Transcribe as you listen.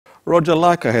Roger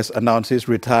Laka has announced his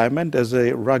retirement as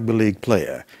a rugby league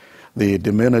player. The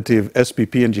diminutive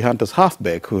SPPNG Hunters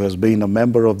halfback, who has been a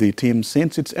member of the team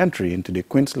since its entry into the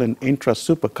Queensland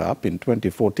Intra-Super Cup in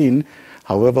 2014,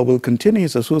 however, will continue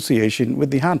his association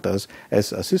with the Hunters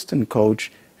as assistant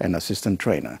coach and assistant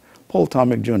trainer. Paul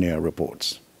Tomic Jr.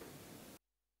 reports.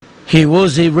 He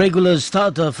was a regular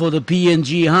starter for the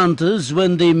PNG Hunters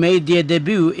when they made their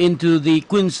debut into the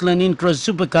Queensland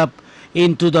Intra-Super Cup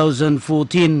in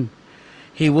 2014.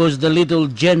 He was the little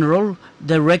general,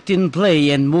 directing play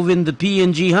and moving the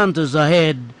PNG Hunters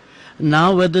ahead.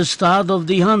 Now at the start of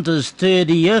the Hunters'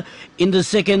 third year in the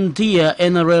second-tier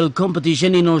NRL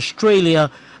competition in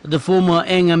Australia, the former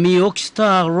Angamiok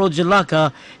star Roger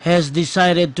Laka has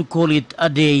decided to call it a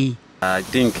day. I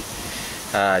think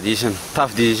decision,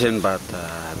 tough decision, but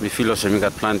we feel also we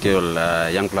got plenty of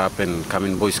young players and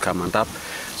coming boys come on top.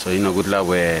 So in a good luck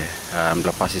where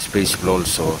the pass space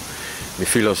also we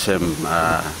feel also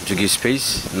to give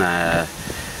space. Na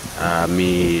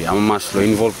me I'm much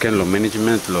involved in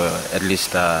management, at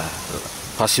least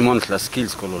passing on the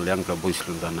skills called young boys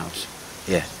now.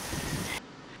 Yeah.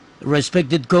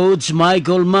 Respected coach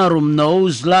Michael Marum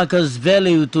knows Laka's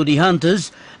value to the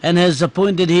Hunters and has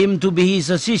appointed him to be his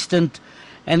assistant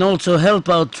and also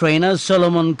help-out trainer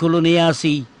Solomon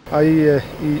Kuluniasi.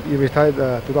 He retired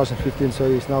 2015, so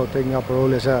he's now taking up a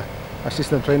role as an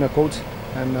assistant trainer coach,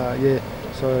 and yeah,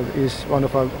 so he's one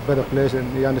of our better players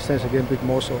and he understands the game a bit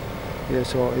more. So yeah,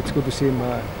 so it's good to see him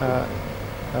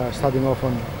starting off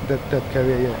on that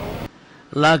career. Yeah.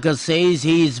 Laka says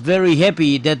he is very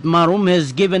happy that Marum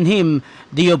has given him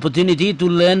the opportunity to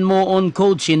learn more on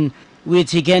coaching,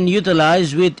 which he can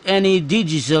utilize with any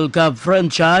digital cup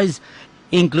franchise,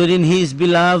 including his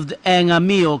beloved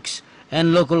Angamioks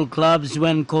and local clubs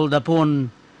when called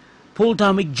upon. Paul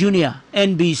Tomic Jr.,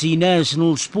 NBC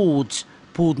National Sports,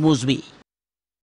 Port Moresby.